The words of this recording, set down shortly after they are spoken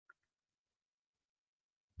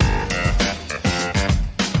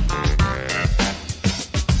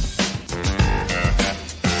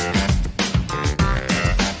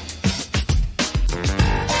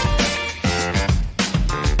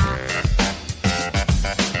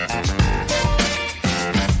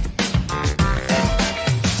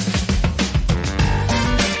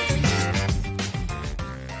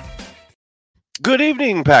Good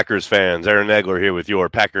evening, Packers fans. Aaron Nagler here with your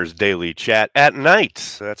Packers Daily Chat at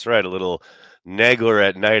night. That's right, a little Nagler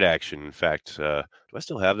at night action. In fact, do I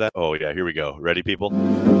still have that? Oh, yeah, here we go. Ready, people?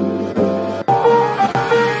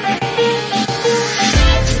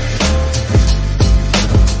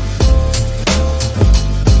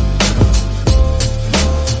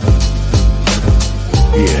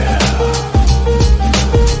 Yeah.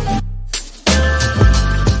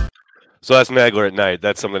 So that's Nagler at night.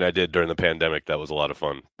 That's something I did during the pandemic. That was a lot of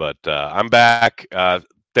fun. But I'm back.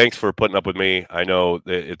 Thanks for putting up with me. I know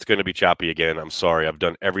that it's going to be choppy again. I'm sorry. I've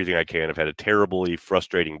done everything I can. I've had a terribly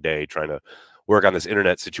frustrating day trying to work on this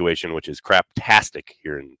internet situation, which is craptastic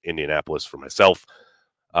here in Indianapolis for myself.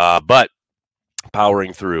 But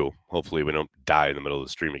powering through. Hopefully we don't die in the middle of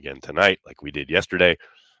the stream again tonight like we did yesterday.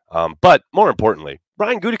 But more importantly,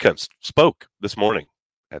 Brian Gutekunst spoke this morning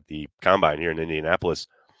at the Combine here in Indianapolis.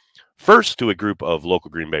 First, to a group of local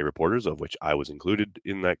Green Bay reporters, of which I was included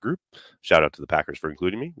in that group. Shout out to the Packers for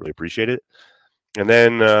including me. Really appreciate it. And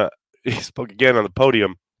then he spoke again on the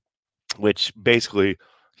podium, which basically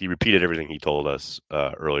he repeated everything he told us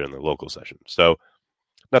earlier in the local session. So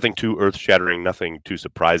nothing too earth-shattering, nothing too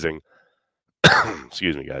surprising.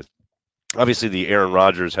 Excuse me, guys. Obviously, the Aaron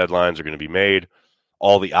Rodgers headlines are going to be made.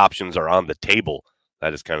 All the options are on the table.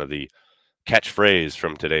 That is kind of the catchphrase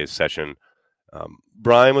from today's session.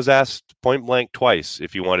 Brian was asked point blank twice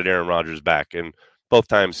if he wanted Aaron Rodgers back, and both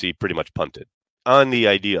times he pretty much punted on the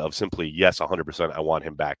idea of simply, yes, 100%, I want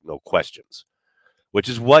him back, no questions, which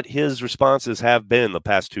is what his responses have been the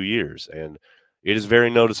past 2 years, and it is very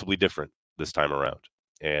noticeably different this time around.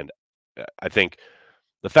 And I think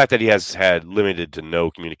the fact that he has had limited to no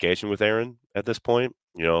communication with Aaron at this point,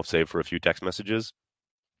 save for a few text messages,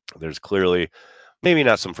 there's clearly maybe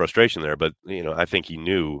not some frustration there, but, I think he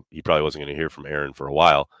knew he probably wasn't going to hear from Aaron for a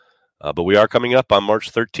while. But we are coming up on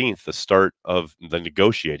March 13th, the start of the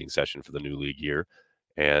negotiating session for the new league year.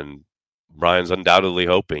 And Brian's undoubtedly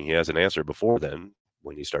hoping he has an answer before then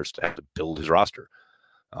when he starts to have to build his roster.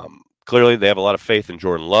 Clearly, they have a lot of faith in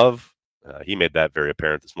Jordan Love. He made that very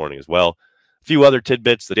apparent this morning as well. A few other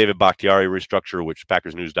tidbits, the David Bakhtiari restructure, which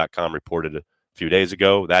PackersNews.com reported a few days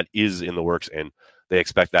ago, that is in the works, and they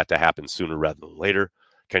expect that to happen sooner rather than later.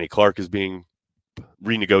 Kenny Clark is being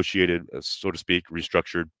renegotiated, so to speak,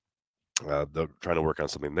 restructured. They're trying to work on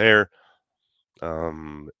something there.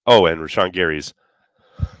 And Rashawn Gary's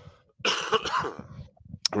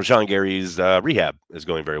rehab is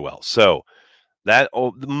going very well. So that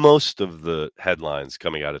most of the headlines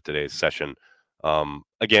coming out of today's session.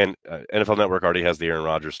 Again, NFL Network already has the Aaron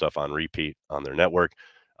Rodgers stuff on repeat on their network.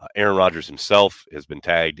 Aaron Rodgers himself has been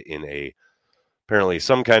tagged in apparently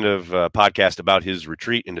some kind of podcast about his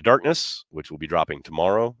retreat into darkness, which will be dropping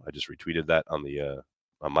tomorrow. I just retweeted that on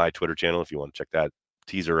my Twitter channel if you want to check that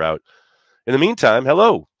teaser out. In the meantime,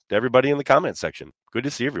 hello to everybody in the comment section. Good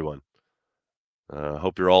to see everyone.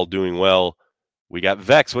 Hope you're all doing well. We got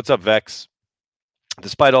Vex. What's up, Vex?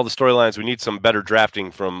 Despite all the storylines, we need some better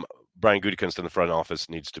drafting from Brian Gutekunst in the front office.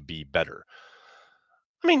 Needs to be better.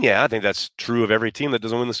 I mean, yeah, I think that's true of every team that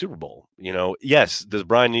doesn't win the Super Bowl. Yes, does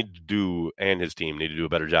Brian need to do, and his team need to do a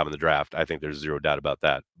better job in the draft? I think there's zero doubt about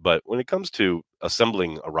that. But when it comes to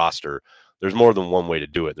assembling a roster, there's more than one way to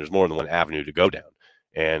do it. There's more than one avenue to go down.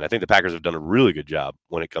 And I think the Packers have done a really good job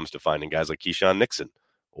when it comes to finding guys like Keyshawn Nixon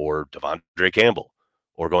or Devondre Campbell,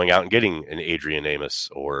 or going out and getting an Adrian Amos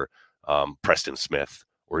or Preston Smith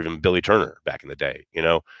or even Billy Turner back in the day,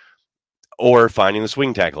 or finding the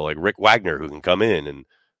swing tackle like Rick Wagner who can come in and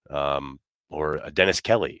or a Dennis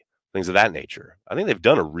Kelly, things of that nature. I think they've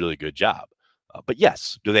done a really good job. But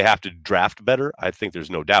yes, do they have to draft better? I think there's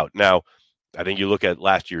no doubt. Now, I think you look at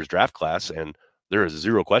last year's draft class, and there is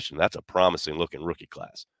zero question that's a promising looking rookie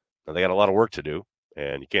class. Now, they got a lot of work to do,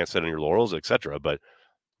 and you can't sit on your laurels, etc. But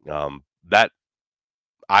that,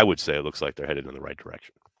 I would say, looks like they're headed in the right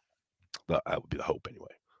direction. That would be the hope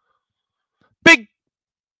anyway. Big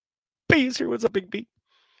B is here. What's up, Big B?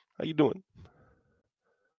 How you doing?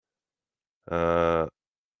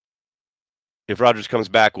 If Rodgers comes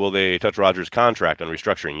back, will they touch Rodgers' contract on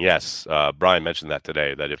restructuring? Yes. Brian mentioned that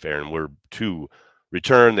today, that if Aaron were to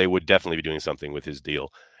return, they would definitely be doing something with his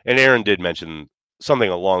deal. And Aaron did mention something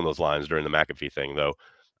along those lines during the McAfee thing, though.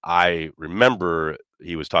 I remember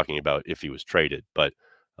he was talking about if he was traded. But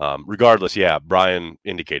regardless, yeah, Brian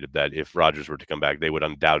indicated that if Rodgers were to come back, they would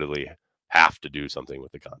undoubtedly have to do something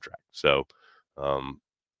with the contract. So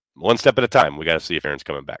one step at a time. We got to see if Aaron's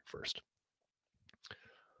coming back first.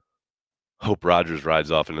 Hope Rodgers rides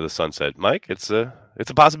off into the sunset. Mike, it's a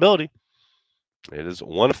possibility. It is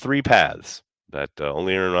one of three paths that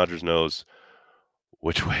only Aaron Rodgers knows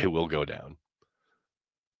which way will go down.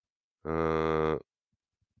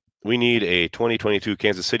 We need a 2022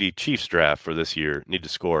 Kansas City Chiefs draft for this year. Need to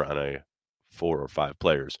score on a 4 or 5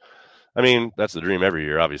 players. I mean, that's the dream every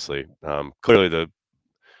year, obviously. Clearly, the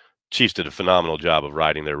Chiefs did a phenomenal job of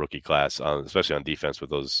riding their rookie class, especially on defense with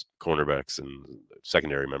those cornerbacks and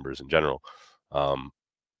secondary members in general.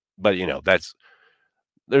 But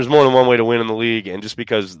there's more than one way to win in the league, and just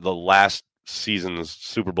because the last season's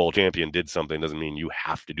Super Bowl champion did something doesn't mean you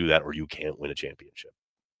have to do that or you can't win a championship.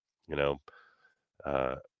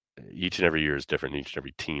 Each and every year is different. Each and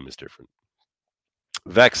every team is different.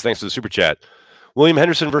 Vex, thanks for the super chat. William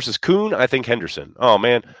Henderson versus Kuhn. I think Henderson. Oh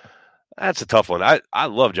man, that's a tough one. I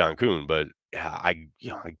love John Kuhn, but I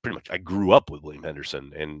grew up with William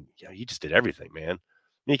Henderson, and he just did everything, man.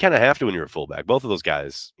 You kind of have to when you're a fullback. Both of those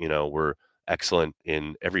guys, were excellent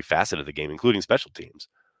in every facet of the game, including special teams.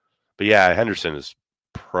 But yeah, Henderson is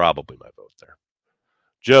probably my vote there.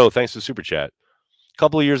 Joe, thanks for the super chat. A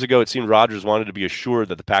couple of years ago, it seemed Rodgers wanted to be assured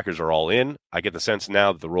that the Packers are all in. I get the sense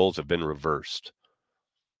now that the roles have been reversed.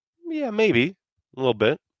 Yeah, maybe a little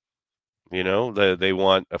bit. They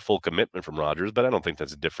want a full commitment from Rodgers, but I don't think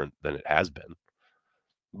that's different than it has been.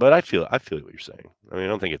 But I feel what you're saying. I mean, I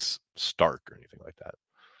don't think it's stark or anything like that.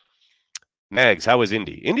 Nags, how is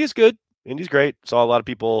Indy? Indy's good. Indy's great. Saw a lot of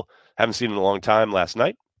people haven't seen in a long time last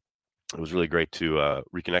night. It was really great to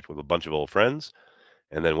reconnect with a bunch of old friends.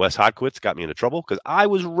 And then Wes Hodkwitz got me into trouble because I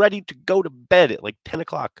was ready to go to bed at like 10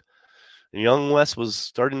 o'clock. And young Wes was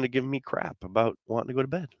starting to give me crap about wanting to go to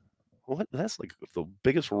bed. What? That's like the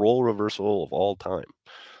biggest role reversal of all time.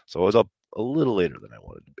 So I was up a little later than I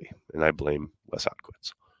wanted to be. And I blame Wes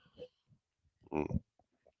Hodkwitz.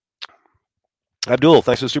 Abdul,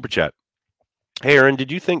 thanks for the super chat. Hey, Aaron,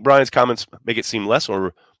 did you think Brian's comments make it seem less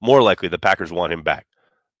or more likely the Packers want him back?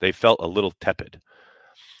 They felt a little tepid.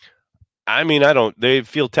 I mean, they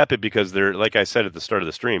feel tepid because they're, like I said at the start of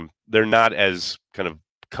the stream, they're not as kind of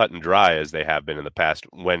cut and dry as they have been in the past.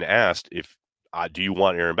 When asked if, do you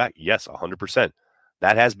want Aaron back? Yes, 100%.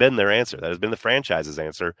 That has been their answer. That has been the franchise's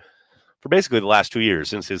answer for basically the last 2 years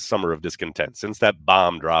since his summer of discontent, since that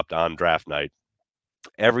bomb dropped on draft night.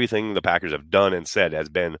 Everything the Packers have done and said has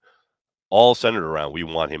been all centered around, we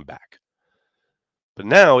want him back. But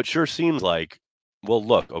now it sure seems like, well,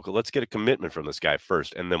 look, okay, let's get a commitment from this guy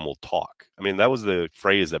first, and then we'll talk. I mean, that was the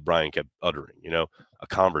phrase that Brian kept uttering, a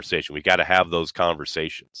conversation. We got to have those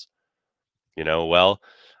conversations. Well,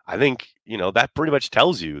 I think, that pretty much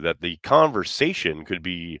tells you that the conversation could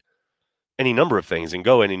be any number of things and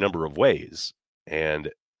go any number of ways.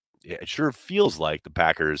 And it sure feels like the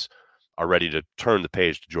Packers are ready to turn the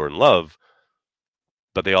page to Jordan Love.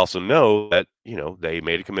 But they also know that, they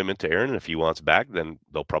made a commitment to Aaron, and if he wants back, then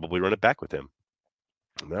they'll probably run it back with him.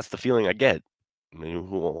 And that's the feeling I get. I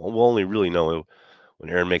mean, we'll only really know when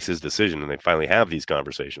Aaron makes his decision and they finally have these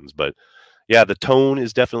conversations. But yeah, the tone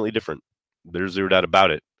is definitely different. There's zero doubt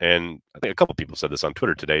about it. And I think a couple people said this on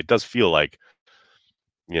Twitter today. It does feel like,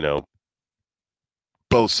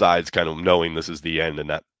 both sides kind of knowing this is the end and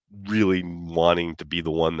not really wanting to be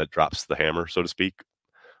the one that drops the hammer, so to speak,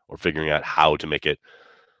 or figuring out how to make it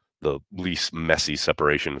the least messy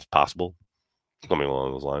separation as possible. Something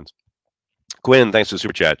along those lines. Quinn, thanks for the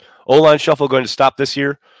super chat. O-line shuffle going to stop this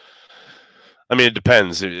year? I mean, it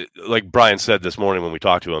depends. Like Brian said this morning when we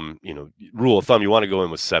talked to him, rule of thumb, you want to go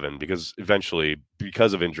in with 7 because eventually,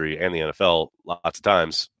 because of injury and the NFL, lots of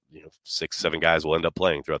times, 6, 7 guys will end up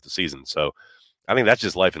playing throughout the season. So I think that's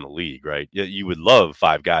just life in the league, right? You would love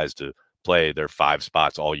 5 guys to play their 5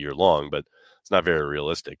 spots all year long, but it's not very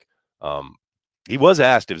realistic. He was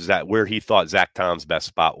asked where he thought Zach Tom's best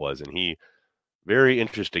spot was, and he very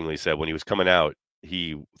interestingly said when he was coming out,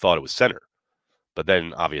 he thought it was center. But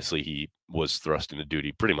then, obviously, he was thrust into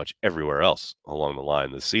duty pretty much everywhere else along the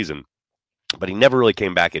line this season. But he never really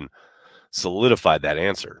came back and solidified that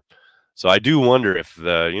answer. So I do wonder if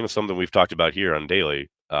something we've talked about here on Daily,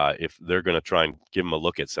 if they're going to try and give him a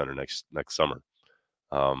look at center next summer.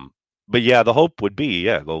 But yeah, the hope would be,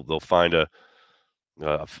 they'll find a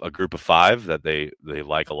group of 5 that they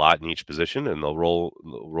like a lot in each position, and they'll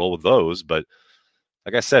roll with those. But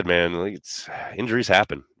like I said, man, injuries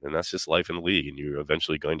happen, and that's just life in the league, and you're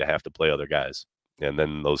eventually going to have to play other guys, and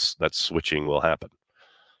then that switching will happen.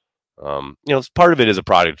 Part of it is a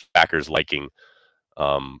product of Packers liking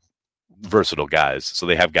versatile guys, so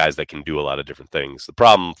they have guys that can do a lot of different things. The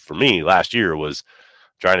problem for me last year was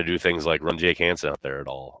trying to do things like run Jake Hansen out there at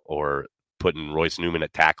all, or putting Royce Newman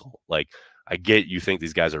at tackle. Like, I get you think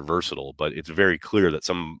these guys are versatile, but it's very clear that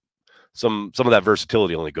some of that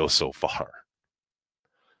versatility only goes so far.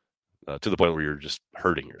 To the point where you're just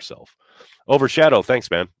hurting yourself. Overshadow,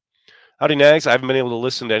 thanks, man. Howdy, Nags. I haven't been able to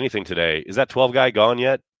listen to anything today. Is that 12 guy gone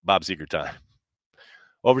yet? Bob Seeger time.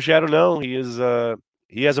 Overshadow, no, he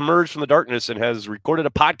has emerged from the darkness and has recorded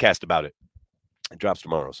a podcast about it. It drops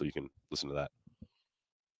tomorrow, so you can listen to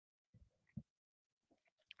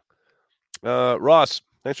that. Ross,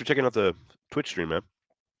 thanks for checking out the Twitch stream, man.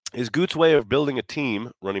 Is Goot's way of building a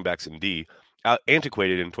team, running backs in D,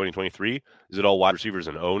 antiquated in 2023? Is it all wide receivers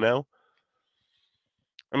in O now?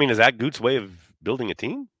 I mean, is that Goot's way of building a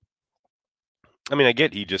team? I mean, I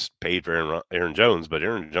get he just paid for Aaron Jones, but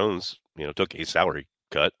Aaron Jones, took a salary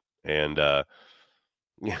cut and,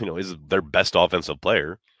 is their best offensive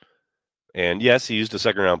player. And yes, he used a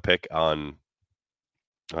second-round pick on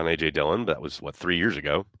A.J. Dillon. That was, 3 years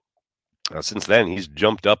ago. Since then, he's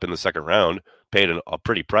jumped up in the second round, paid a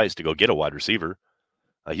pretty price to go get a wide receiver.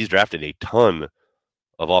 He's drafted a ton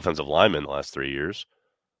of offensive linemen the last 3 years.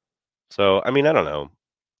 So, I mean, I don't know.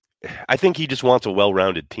 I think he just wants a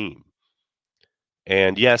well-rounded team.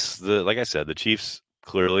 And yes, like I said, the Chiefs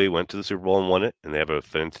clearly went to the Super Bowl and won it, and they have a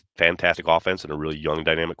fantastic offense and a really young,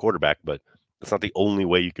 dynamic quarterback, but that's not the only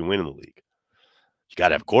way you can win in the league. You got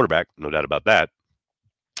to have a quarterback, no doubt about that.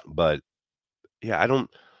 But yeah, I don't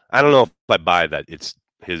know if I buy that it's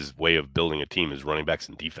his way of building a team is running backs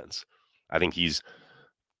and defense. I think he's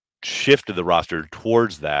shifted the roster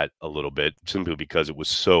towards that a little bit simply because it was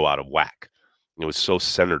so out of whack. It was so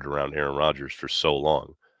centered around Aaron Rodgers for so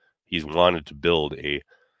long. He's wanted to build a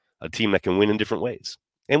team that can win in different ways.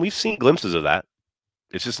 And we've seen glimpses of that.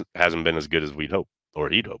 It just hasn't been as good as we'd hope, or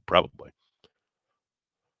he'd hope, probably.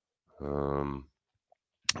 Green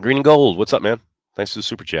and Gold, what's up, man? Thanks for the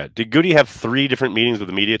super chat. Did Goody have 3 different meetings with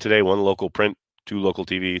the media today? 1 local print, 2 local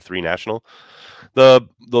TV, 3 national? The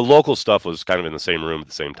local stuff was kind of in the same room at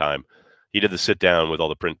the same time. He did the sit down with all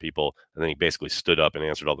the print people, and then he basically stood up and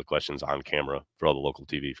answered all the questions on camera for all the local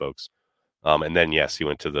TV folks. And then, yes, he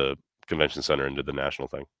went to the convention center and did the national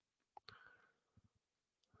thing.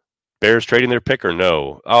 Bears trading their pick or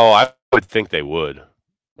no? Oh, I would think they would.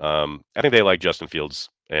 I think they like Justin Fields,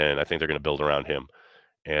 and I think they're going to build around him.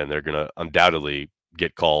 And they're going to undoubtedly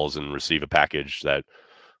get calls and receive a package that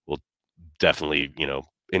will definitely,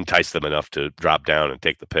 entice them enough to drop down and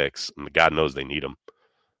take the picks. And God knows they need them.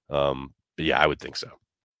 But yeah, I would think so.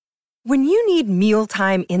 When you need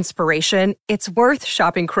mealtime inspiration, it's worth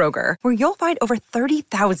shopping Kroger, where you'll find over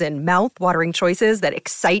 30,000 mouth-watering choices that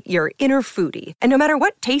excite your inner foodie. And no matter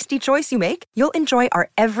what tasty choice you make, you'll enjoy our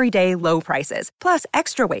everyday low prices, plus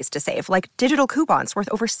extra ways to save, like digital coupons worth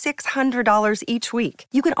over $600 each week.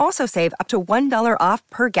 You can also save up to $1 off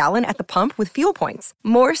per gallon at the pump with fuel points.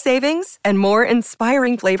 More savings and more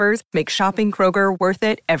inspiring flavors make shopping Kroger worth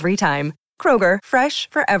it every time. Kroger, fresh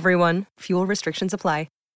for everyone. Fuel restrictions apply.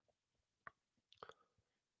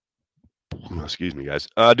 Excuse me, guys.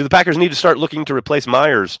 Do the Packers need to start looking to replace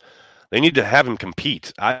Myers? They need to have him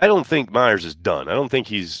compete. I don't think Myers is done. I don't think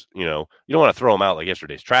he's, you don't want to throw him out like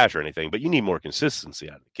yesterday's trash or anything, but you need more consistency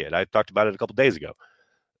out of the kid. I talked about it a couple days ago.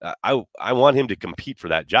 I want him to compete for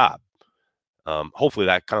that job. Hopefully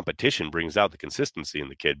that competition brings out the consistency in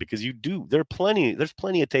the kid, because there's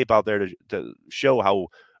plenty of tape out there to show how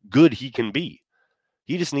good he can be.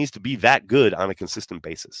 He just needs to be that good on a consistent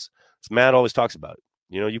basis. As Matt always talks about it.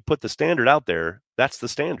 You put the standard out there, that's the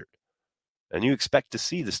standard. And you expect to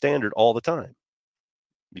see the standard all the time.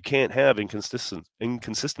 You can't have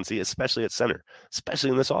inconsistency, especially at center, especially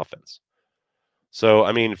in this offense. So,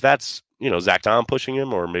 I mean, if that's, Zach Tom pushing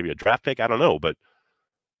him or maybe a draft pick, I don't know. But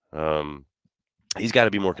he's got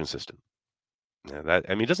to be more consistent. Yeah,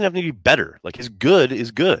 it doesn't have to be better. Like, his good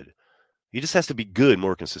is good. He just has to be good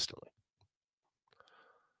more consistently.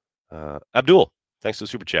 Abdul. Thanks to the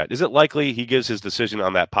super chat. Is it likely he gives his decision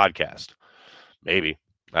on that podcast? Maybe.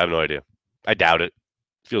 I have no idea. I doubt it.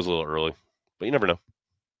 Feels a little early, but you never know.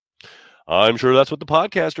 I'm sure that's what the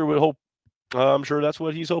podcaster would hope. I'm sure that's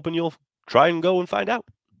what he's hoping you'll try and go and find out.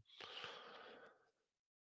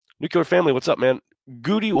 Nuclear Family, what's up, man?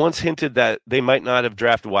 Goody once hinted that they might not have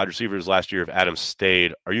drafted wide receivers last year if Adams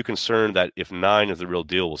stayed. Are you concerned that if 9 is the real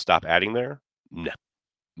deal, we'll stop adding there?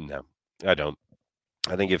 No, I don't.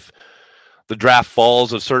 I think if the draft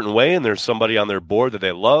falls a certain way and there's somebody on their board that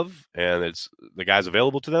they love and it's the guy's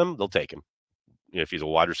available to them, they'll take him if he's a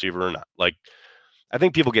wide receiver or not. Like, I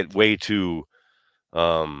think people get way too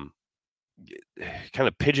kind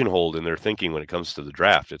of pigeonholed in their thinking when it comes to the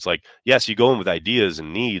draft. It's like, yes, you go in with ideas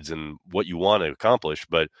and needs and what you want to accomplish,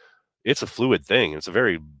 but it's a fluid thing. It's a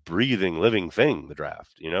very breathing, living thing, the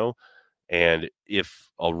draft, and if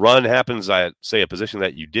a run happens at, say, a position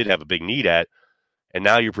that you did have a big need at, and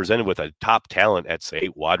now you're presented with a top talent at, say,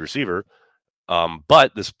 wide receiver.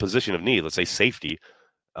 But this position of need, let's say safety,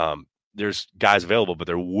 there's guys available, but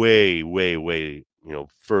they're way, way, way,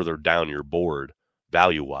 further down your board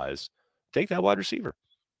value-wise, take that wide receiver.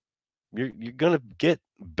 You're going to get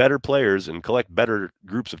better players and collect better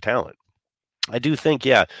groups of talent. I do think,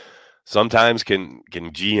 sometimes can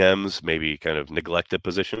GMs maybe kind of neglect a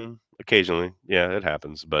position occasionally. Yeah, it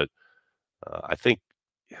happens. But I think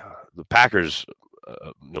the Packers,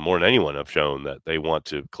 more than anyone, have shown that they want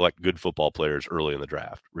to collect good football players early in the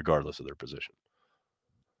draft, regardless of their position.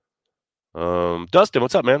 Dustin,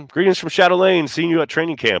 what's up, man? Greetings from Shadow Lane. Seeing you at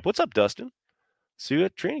training camp. What's up, Dustin? See you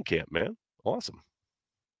at training camp, man. Awesome.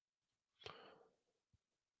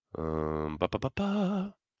 Let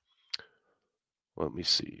me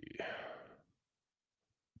see.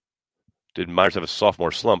 Did Myers have a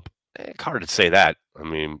sophomore slump? It's hard to say that. I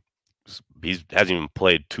mean, he hasn't even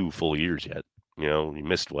played 2 full years yet. He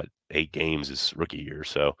missed 8 games his rookie year.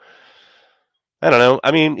 So I don't know.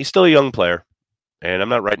 I mean, he's still a young player, and I'm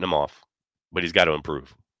not writing him off, but he's got to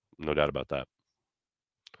improve. No doubt about that.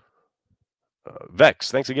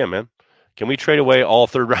 Vex, thanks again, man. Can we trade away all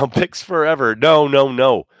 3rd-round picks forever?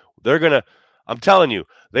 No. They're going to, I'm telling you,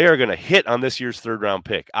 they are going to hit on this year's 3rd-round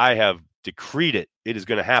pick. I have decreed it. It is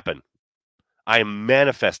going to happen. I am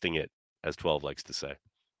manifesting it, as 12 likes to say.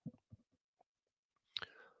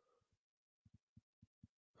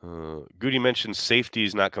 Goody mentioned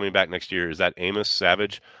safety's not coming back next year. Is that Amos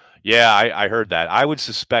Savage? Yeah, I heard that. I would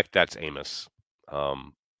suspect that's Amos.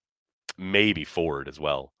 Maybe Ford as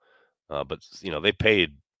well. But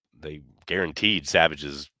they guaranteed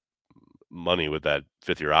Savage's money with that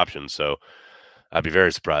 5th-year option. So I'd be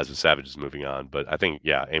very surprised if Savage is moving on. But I think,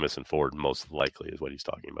 Amos and Ford most likely is what he's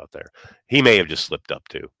talking about there. He may have just slipped up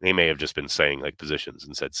too. He may have just been saying like positions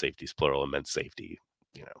and said safeties plural and meant safety,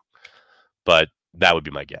 But that would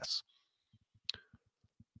be my guess.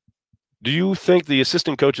 Do you think the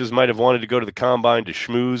assistant coaches might have wanted to go to the combine to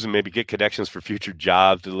schmooze and maybe get connections for future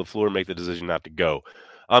jobs? Did LaFleur make the decision not to go?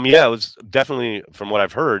 It was definitely, from what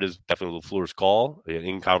I've heard, is definitely LaFleur's call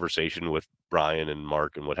in conversation with Brian and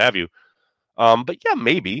Mark and what have you. But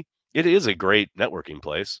maybe it is a great networking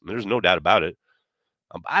place. There's no doubt about it.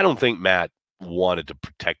 I don't think Matt wanted to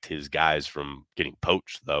protect his guys from getting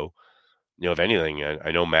poached, though. If anything,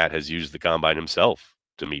 I know Matt has used the combine himself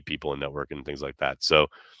to meet people and network and things like that. So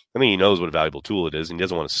I think he knows what a valuable tool it is, and he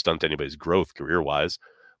doesn't want to stunt anybody's growth career-wise.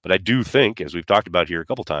 But I do think, as we've talked about here a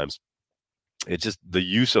couple times, it's just the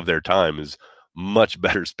use of their time is much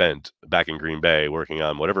better spent back in Green Bay working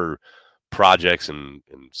on whatever projects and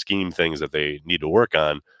scheme things that they need to work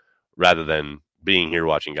on rather than being here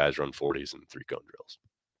watching guys run 40s and 3-cone drills.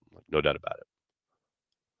 No doubt about it.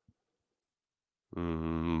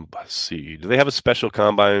 Let's see. Do they have a special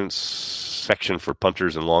combine section for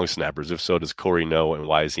punters and long snappers? If so, does Corey know, and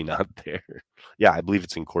why is he not there? Yeah, I believe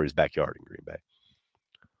it's in Corey's backyard in Green Bay.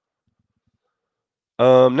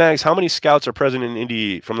 Next, how many scouts are present in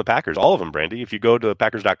Indy from the Packers? All of them, Brandy. If you go to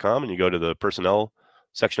Packers.com and you go to the personnel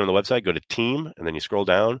section on the website, go to team, and then you scroll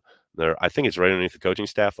down. There, I think it's right underneath the coaching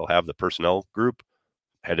staff. They'll have the personnel group,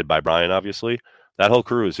 headed by Brian, obviously. That whole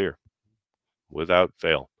crew is here, without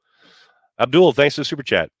fail. Abdul, thanks to the super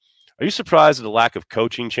chat. Are you surprised at the lack of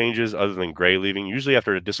coaching changes other than Gray leaving? Usually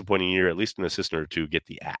after a disappointing year, at least an assistant or two get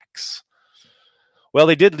the axe. Well,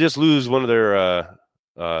 they did just lose one of their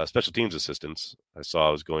special teams assistants. I saw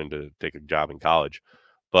I was going to take a job in college.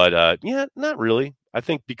 But, not really. I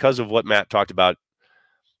think because of what Matt talked about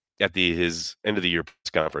at his end of the year press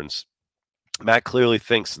conference, Matt clearly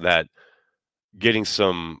thinks that getting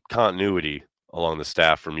some continuity along the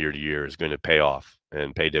staff from year to year is going to pay off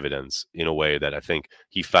and pay dividends in a way that I think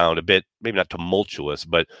he found a bit, maybe not tumultuous,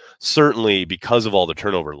 but certainly because of all the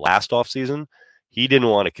turnover last offseason, he didn't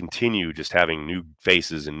want to continue just having new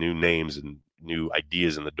faces and new names and new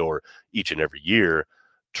ideas in the door each and every year.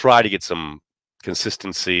 Try to get some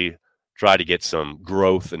consistency, try to get some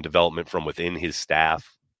growth and development from within his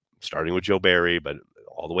staff, starting with Joe Barry, but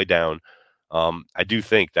all the way down. I do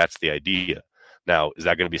think that's the idea. Now, is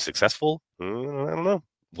that going to be successful? I don't know.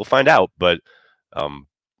 We'll find out. But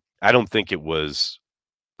I don't think it was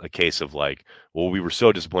a case of like, well, we were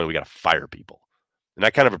so disappointed we got to fire people. And I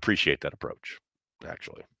kind of appreciate that approach,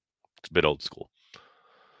 actually. It's a bit old school.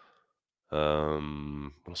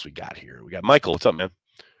 What else we got here? We got Michael. What's up, man?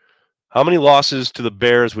 How many losses to the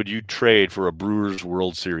Bears would you trade for a Brewers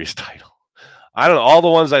World Series title? I don't know. All the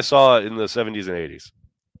ones I saw in the 70s and 80s.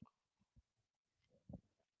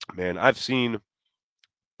 Man, I've seen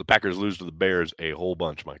the Packers lose to the Bears a whole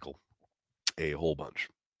bunch, Michael. A whole bunch.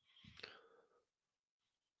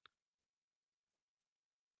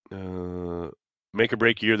 Make or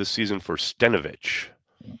break year this season for Stenovich.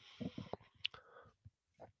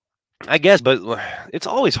 I guess, but it's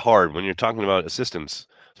always hard when you're talking about assistants,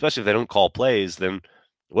 especially if they don't call plays. Then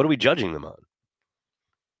what are we judging them on?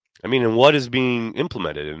 I mean, and what is being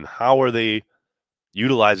implemented, and how are they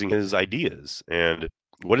utilizing his ideas, and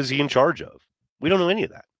what is he in charge of? We don't know any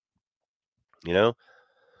of that. You know,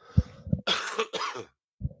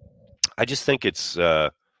 I just think it's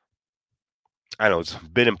I know it's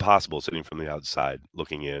been impossible sitting from the outside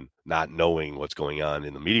looking in, not knowing what's going on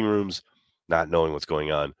in the meeting rooms, not knowing what's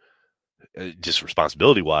going on just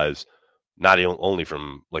responsibility wise, not only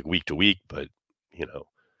from like week to week, but you know,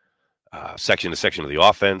 section to section of the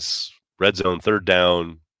offense, red zone, third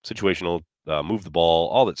down, situational, move the ball,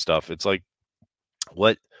 all that stuff. It's like,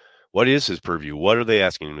 what is his purview? What are they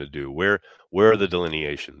asking him to do? Where are the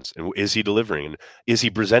delineations? And is he delivering? And is he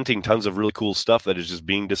presenting tons of really cool stuff that is just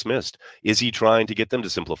being dismissed? Is he trying to get them to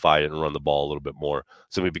simplify it and run the ball a little bit more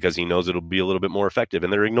simply because he knows it'll be a little bit more effective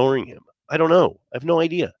and they're ignoring him? I don't know. I have no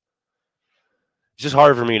idea. It's just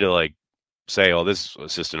hard for me to like say, oh, this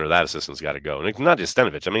assistant or that assistant's got to go. And it's not just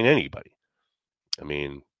Stenavich. I mean, anybody. I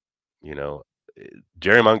mean, you know,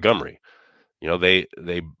 Jerry Montgomery, you know, they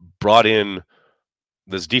brought in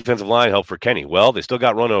this defensive line help for Kenny. Well, they still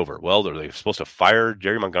got run over. Well, are they supposed to fire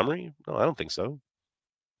Jerry Montgomery? No, I don't think so.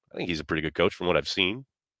 I think he's a pretty good coach from what I've seen,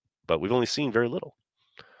 but we've only seen very little.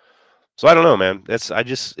 So I don't know, man. It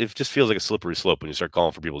just feels like a slippery slope when you start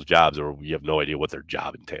calling for people's jobs or you have no idea what their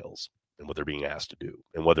job entails and what they're being asked to do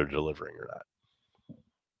and whether they're delivering or not.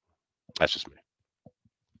 That's just me.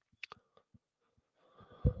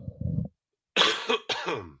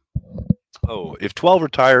 Oh, if 12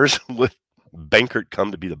 retires, would Benkert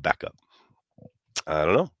come to be the backup? I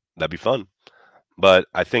don't know. That'd be fun. But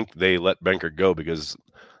I think they let Benkert go because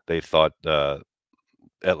they thought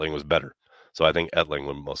Etling was better. So I think Etling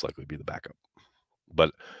would most likely be the backup.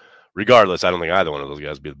 But regardless, I don't think either one of those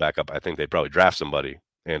guys would be the backup. I think they'd probably draft somebody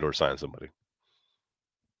and or sign somebody.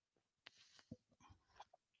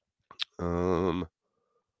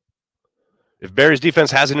 If Barry's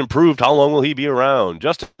defense hasn't improved, how long will he be around?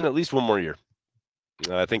 Just at least one more year.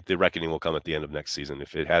 I think the reckoning will come at the end of next season.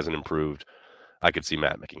 If it hasn't improved, I could see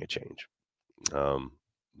Matt making a change.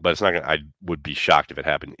 But it's not going to, I would be shocked if it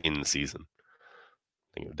happened in the season.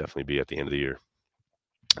 I think it would definitely be at the end of the year.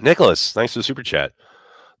 Nicholas, thanks for the super chat.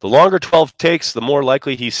 The longer 12 takes, the more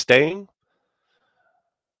likely he's staying.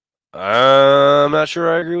 I'm not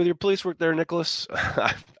sure I agree with your police work there, Nicholas.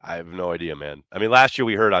 I have no idea, man. I mean, last year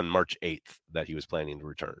we heard on March 8th that he was planning to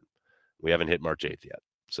return. We haven't hit March 8th yet.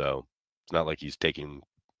 So it's not like he's taking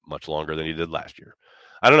much longer than he did last year.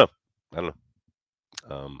 I don't know.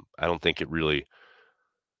 I don't think it really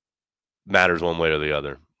matters one way or the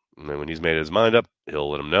other. And then when he's made his mind up,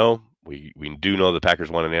 he'll let him know. We do know the Packers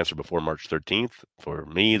want an answer before March 13th. For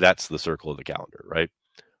me, that's the circle of the calendar, right?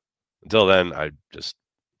 Until then, I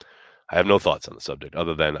have no thoughts on the subject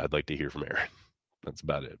other than I'd like to hear from Aaron. That's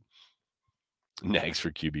about it. Nags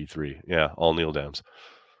for QB3. Yeah, all Neil Downs.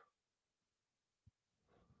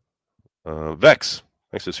 Vex,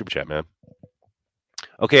 thanks for the super chat, man.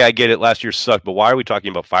 Okay, I get it. Last year sucked, but why are we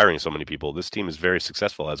talking about firing so many people? This team is very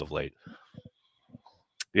successful as of late.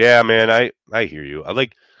 Yeah, man, I hear you.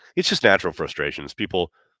 It's just natural frustrations.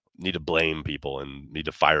 People need to blame people and need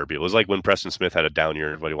to fire people. It was like when Preston Smith had a down year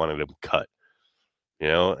and everybody wanted him cut. You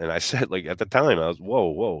know, and I said, like, at the time, I was,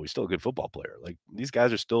 whoa, he's still a good football player. Like, these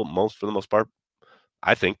guys are still, for the most part,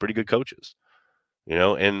 I think, pretty good coaches. You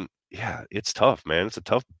know, and yeah, it's tough, man. It's a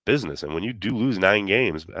tough business. And when you do lose 9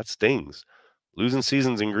 games, that stings. Losing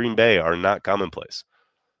seasons in Green Bay are not commonplace.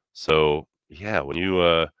 So, yeah, when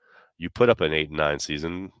you put up an 8-9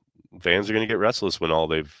 season, fans are going to get restless when all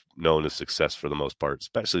they've known is success for the most part,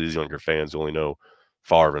 especially these younger fans who only know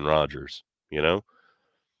Favre and Rodgers, you know?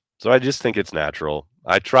 So I just think it's natural.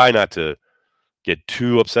 I try not to get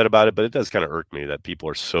too upset about it, but it does kind of irk me that people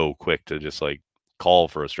are so quick to just like call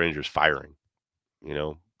for a stranger's firing, you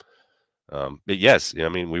know? But yes, I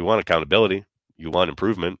mean, we want accountability. You want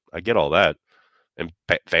improvement. I get all that. And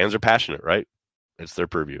fans are passionate, right? It's their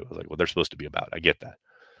purview. Like what they're supposed to be about. I get that.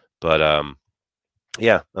 But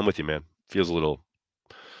yeah, I'm with you, man. Feels a little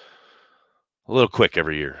quick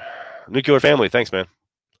every year. Nuclear family, thanks, man.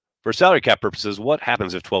 For salary cap purposes, what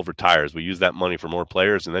happens if 12 retires? We use that money for more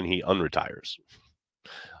players, and then he unretires.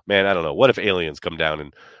 Man, I don't know. What if aliens come down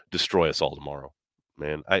and destroy us all tomorrow?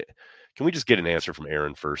 Man, can we just get an answer from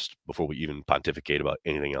Aaron first before we even pontificate about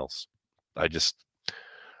anything else?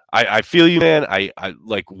 I feel you, man. I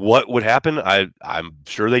like what would happen. I'm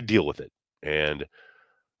sure they deal with it, and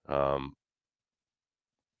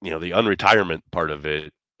you know, the unretirement part of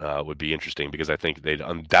it would be interesting because I think they'd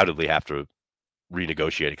undoubtedly have to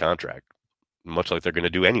renegotiate a contract, much like they're going to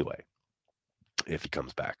do anyway if he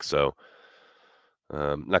comes back. So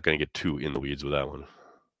I'm not going to get too in the weeds with that one.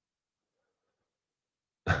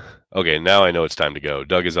 Okay, now I know it's time to go.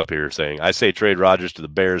 Doug is up here saying, I say trade Rodgers to the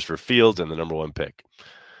Bears for Fields and the number 1 pick.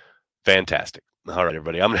 Fantastic. All right,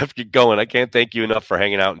 everybody. I'm going to have to get going. I can't thank you enough for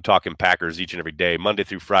hanging out and talking Packers each and every day, Monday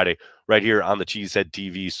through Friday, right here on the Cheesehead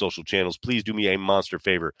TV social channels. Please do me a monster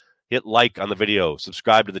favor. Hit like on the video,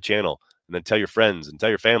 subscribe to the channel, and then tell your friends and tell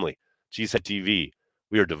your family. Cheesehead TV.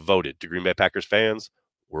 We are devoted to Green Bay Packers fans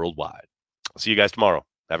worldwide. I'll see you guys tomorrow.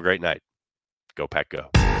 Have a great night. Go Pack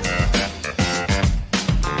Go.